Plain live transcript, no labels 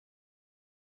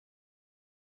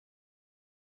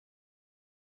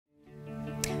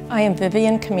I am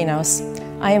Vivian Kominos.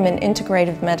 I am an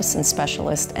integrative medicine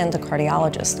specialist and a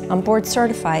cardiologist. I'm board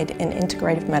certified in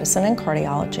integrative medicine and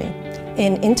cardiology.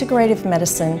 In integrative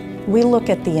medicine, we look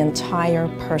at the entire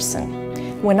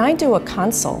person. When I do a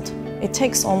consult, it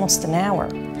takes almost an hour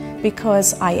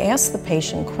because I ask the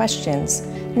patient questions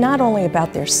not only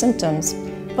about their symptoms,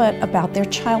 but about their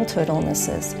childhood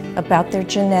illnesses, about their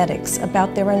genetics,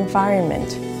 about their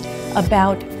environment,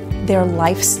 about their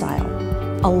lifestyle.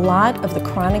 A lot of the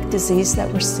chronic disease that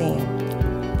we're seeing,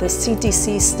 the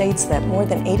CDC states that more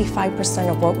than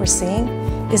 85% of what we're seeing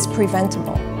is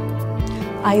preventable.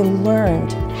 I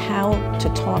learned how to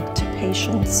talk to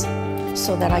patients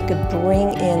so that I could bring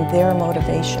in their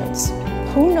motivations.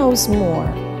 Who knows more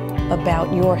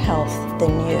about your health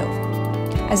than you?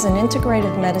 As an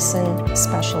integrative medicine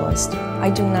specialist, I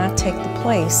do not take the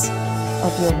place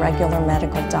of your regular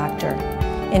medical doctor.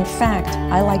 In fact,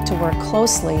 I like to work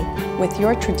closely with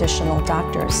your traditional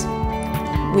doctors.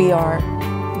 We are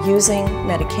using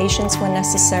medications when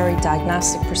necessary,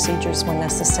 diagnostic procedures when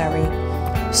necessary,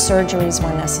 surgeries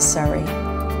when necessary.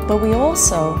 But we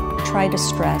also try to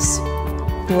stress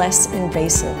less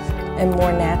invasive and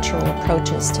more natural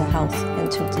approaches to health and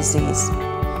to disease.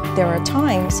 There are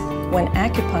times when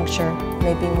acupuncture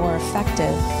may be more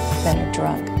effective than a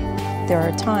drug. There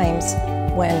are times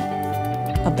when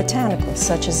a botanical,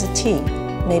 such as a tea,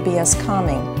 may be as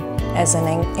calming as an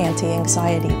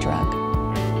anti-anxiety drug.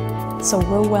 So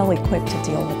we're well equipped to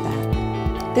deal with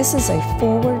that. This is a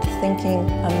forward-thinking,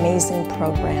 amazing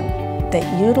program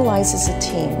that utilizes a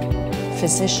team,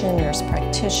 physician, nurse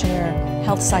practitioner,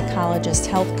 health psychologist,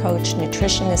 health coach,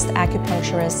 nutritionist,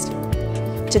 acupuncturist,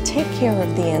 to take care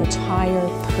of the entire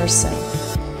person.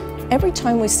 Every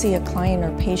time we see a client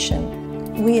or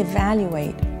patient, we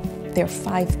evaluate their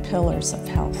 5 pillars of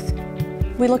health.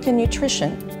 We look at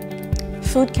nutrition.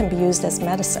 Food can be used as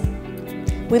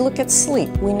medicine. We look at sleep.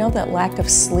 We know that lack of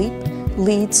sleep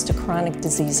leads to chronic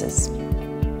diseases.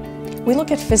 We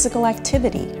look at physical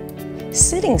activity.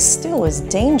 Sitting still is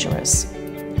dangerous,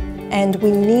 and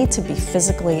we need to be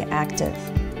physically active.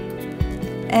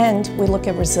 And we look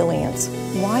at resilience.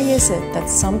 Why is it that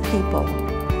some people,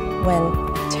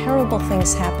 when terrible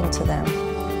things happen to them,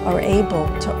 are able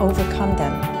to overcome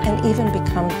them and even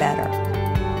become better?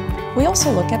 We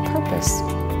also look at purpose.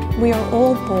 We are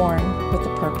all born with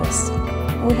a purpose.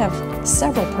 We have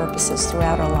several purposes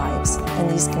throughout our lives, and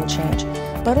these can change.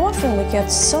 But often we get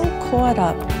so caught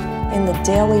up in the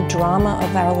daily drama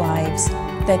of our lives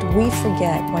that we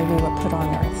forget why we were put on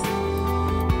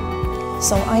earth.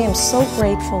 So I am so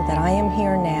grateful that I am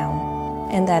here now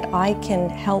and that I can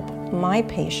help my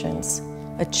patients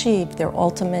achieve their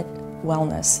ultimate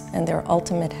wellness and their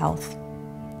ultimate health.